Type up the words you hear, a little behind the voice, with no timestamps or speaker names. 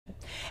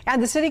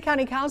And the City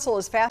County Council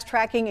is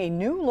fast-tracking a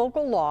new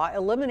local law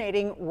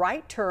eliminating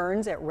right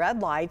turns at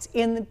red lights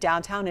in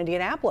downtown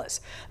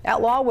Indianapolis.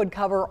 That law would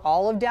cover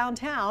all of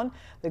downtown.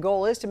 The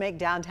goal is to make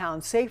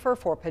downtown safer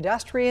for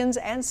pedestrians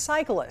and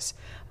cyclists.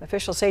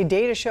 Officials say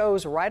data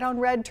shows right on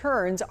red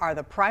turns are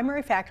the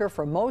primary factor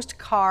for most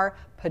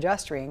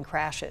car-pedestrian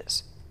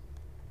crashes.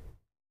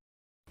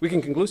 We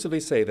can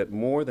conclusively say that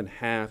more than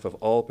half of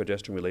all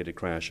pedestrian-related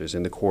crashes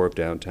in the core of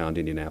downtown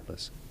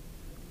Indianapolis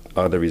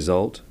are the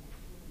result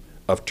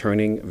of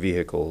turning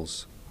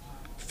vehicles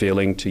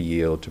failing to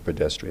yield to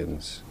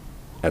pedestrians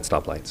at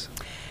stoplights.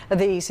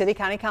 The City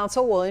County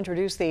Council will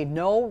introduce the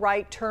No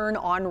Right Turn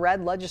on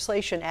Red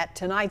legislation at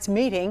tonight's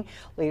meeting.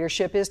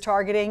 Leadership is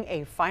targeting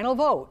a final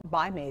vote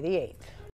by May the 8th.